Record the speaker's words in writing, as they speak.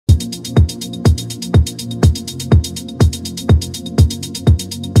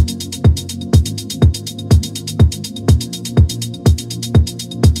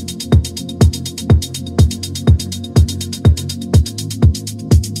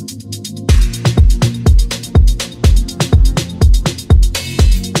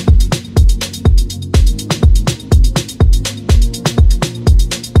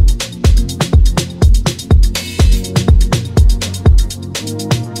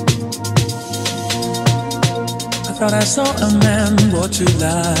Thought I saw a man brought to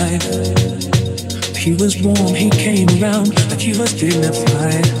life. He was warm, he came around like he was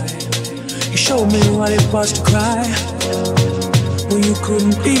dignified. He showed me what it was to cry. Well, you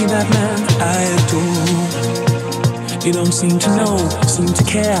couldn't be that man I adore. You don't seem to know, seem to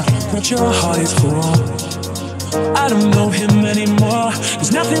care what your heart is for. I don't know him anymore.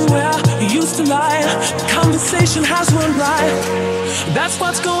 There's nothing where he used to lie. The conversation has run dry. That's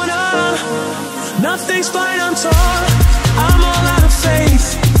what's going on. Nothing's fine, I'm torn. I'm all out of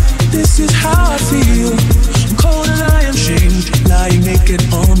faith. This is how I feel. I'm cold and I am shamed, lying naked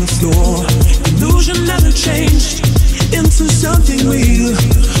on the floor. Illusion never changed into something real.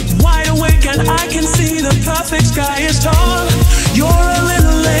 Wide awake and I can see the perfect sky is tall. You're a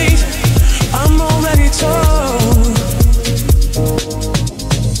little late, I'm already told.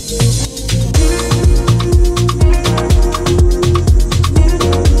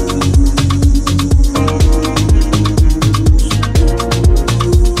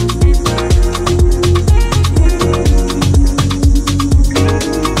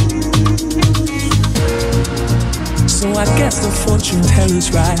 I guess the fortune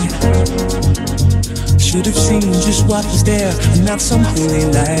teller's right. Should have seen just what was there and not some holy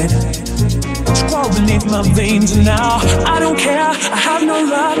light. It's crawled beneath my veins and now I don't care, I have no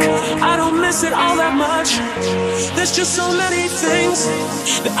luck. I don't miss it all that much. There's just so many things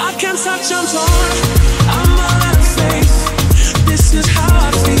that I can't touch, I'm torn. I'm all out of faith. This is how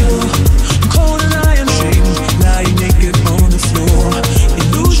I feel. I'm cold and I am shamed, lying naked on the floor.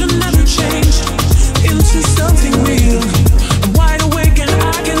 Illusion never changed into something real. I'm wide awake and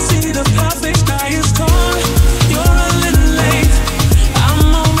I can see the perfect sky is torn. You're a little late,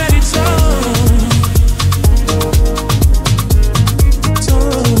 I'm already told.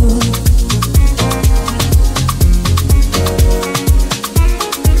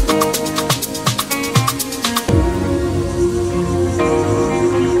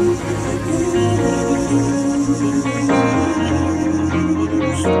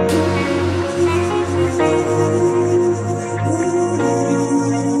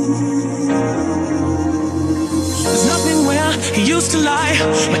 To lie,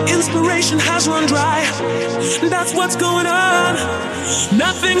 my inspiration has run dry. That's what's going on.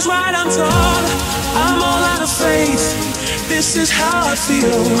 Nothing's right, I'm torn. I'm all out of faith. This is how I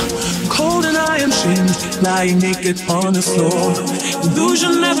feel. I'm cold and I am shamed, lying naked on the floor.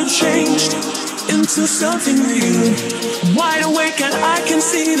 Illusion never changed into something real. I'm wide awake and I can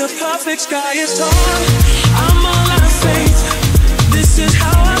see the perfect sky is torn. I'm all out of faith.